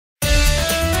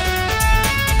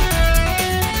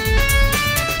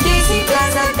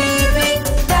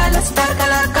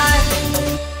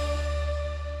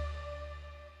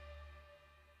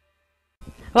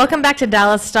Welcome back to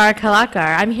Dallas Star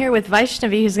Kalakaar. I'm here with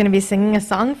Vaishnavi, who's going to be singing a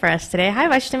song for us today. Hi,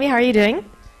 Vaishnavi. How are you doing?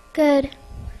 Good.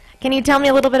 Can you tell me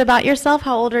a little bit about yourself?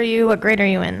 How old are you? What grade are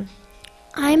you in?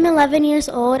 I'm 11 years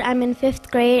old. I'm in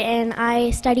 5th grade, and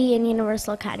I study in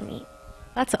Universal Academy.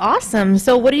 That's awesome.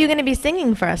 So what are you going to be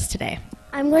singing for us today?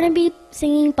 I'm going to be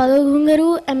singing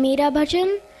Pagaghungaru and Meera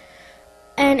Bhajan,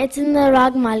 and it's in the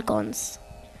Rag Malkons.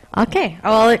 Okay,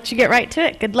 I'll let you get right to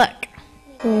it. Good luck.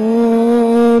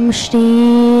 Om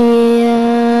Shri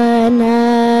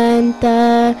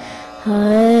Ananta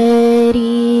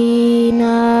Hari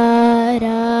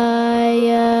Narayana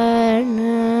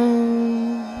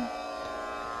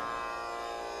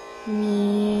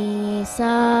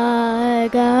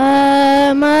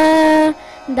Nisagama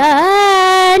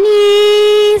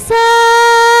Dani Sa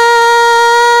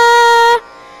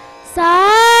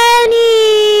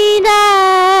Sani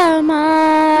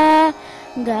Dama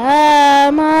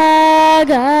Gama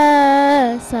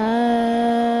Ga Sa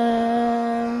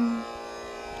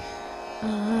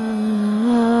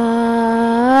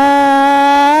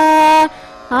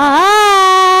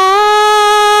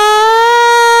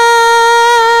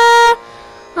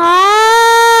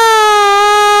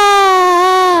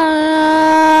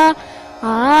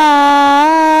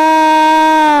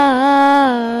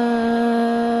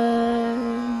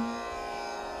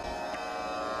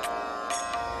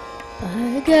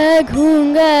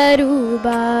Pagaghungaru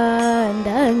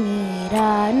banda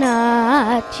meera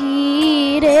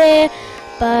nachi re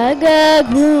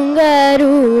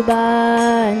Pagaghungaru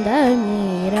banda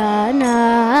meera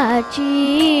nachi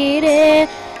re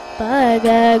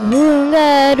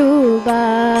Pagaghungaru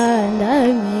banda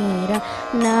meera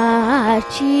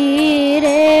nachi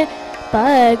re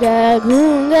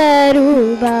Pagaghungaru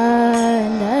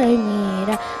banda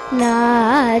meera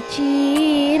nachi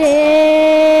re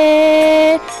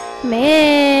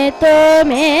मैं तो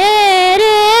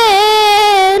मेरे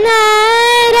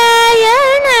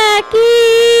नारायण की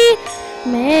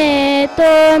मैं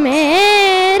तो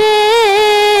मेरे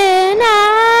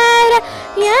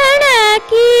नारायण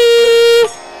की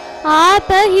आप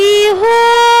ही हो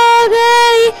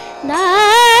गई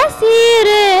दासी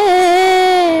रे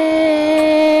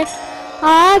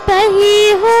आप ही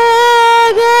हो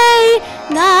गई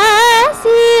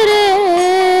दासी रे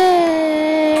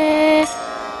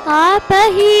आप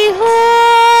ही हो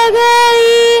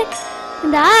गई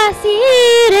दासी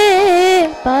रे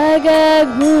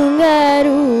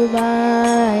Pagaghungaru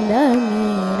banda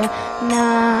meera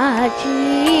nachi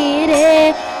re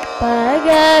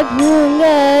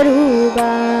Pagaghungaru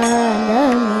banda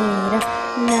meera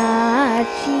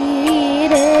nachi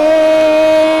re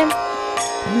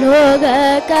log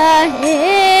kahe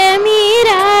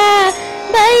meera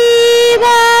bai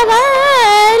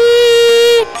bavari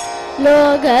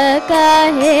लोग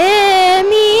कहे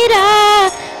मीरा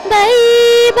बई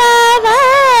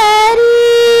बावारी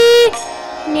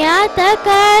न्यात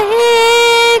कहे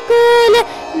कुल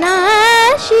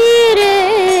नाशी रे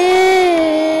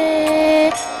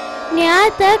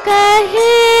न्यात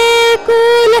कहे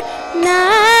कुल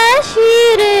नाशी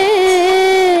रे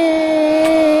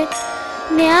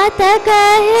न्यात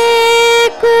कहे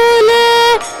कुल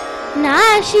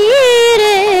नाशी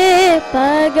रे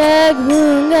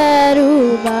Pagaghungaru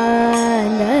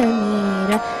banda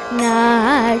meera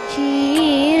nachi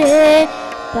re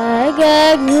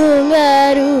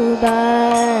Pagaghungaru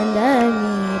banda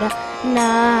meera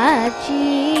nachi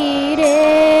re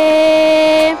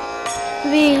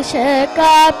विष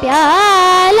का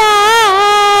प्याला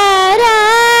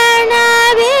राणा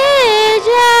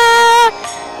भेजा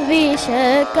विष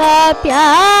का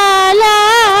प्याला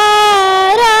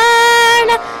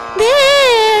राणा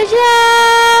भेजा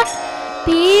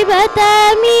पीबत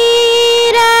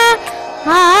मीरा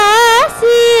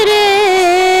हासी रे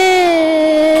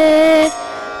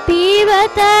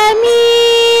पीबत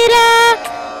मीरा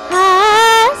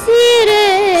हासी रे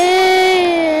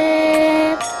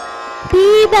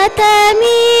पीबत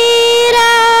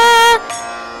मीरा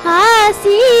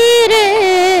हासी रे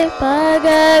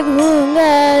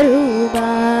Pagaghungaru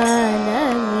banda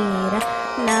meera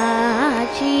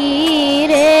nachi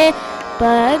re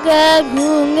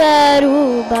Pagaghungaru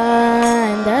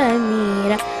banda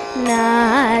meera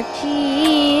nachi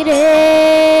re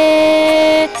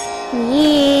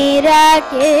Meera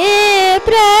के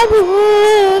प्रभु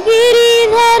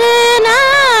गिरिधर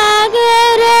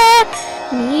नागर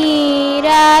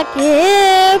मीरा के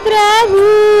प्रभु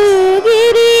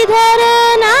गिरिधर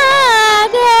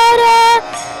नागर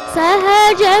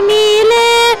सहज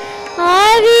मिले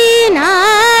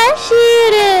अविनाशी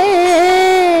रे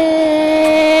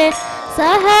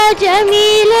सहज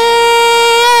मिले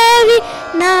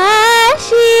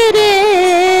अविनाशी रे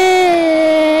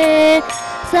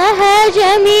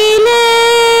जमीले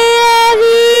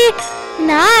अभी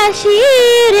नाची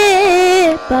रे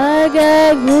पग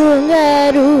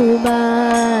घुंघरू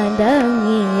बांध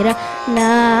मीरा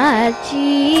नाची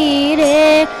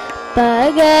रे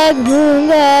पग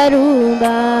घुंघरू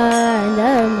बांध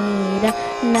मीरा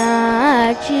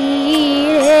नाची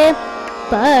रे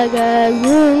पग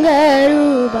घुंघरू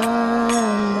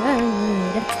बांध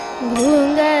मीरा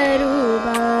घुंघरू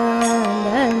बांध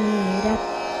मीरा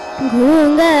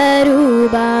घुंघरू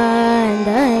बांध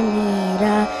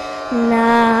मीरा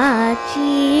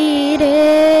नाची रे.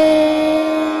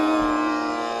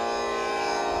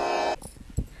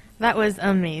 That was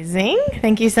amazing.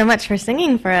 Thank you so much for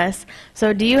singing for us.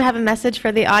 So do you have a message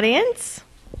for the audience?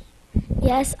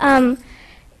 Yes,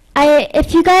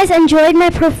 if you guys enjoyed my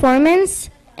performance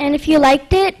and if you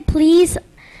liked it, please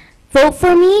vote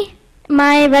for me.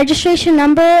 My registration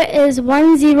number is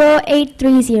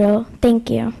 10830. Thank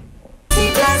you.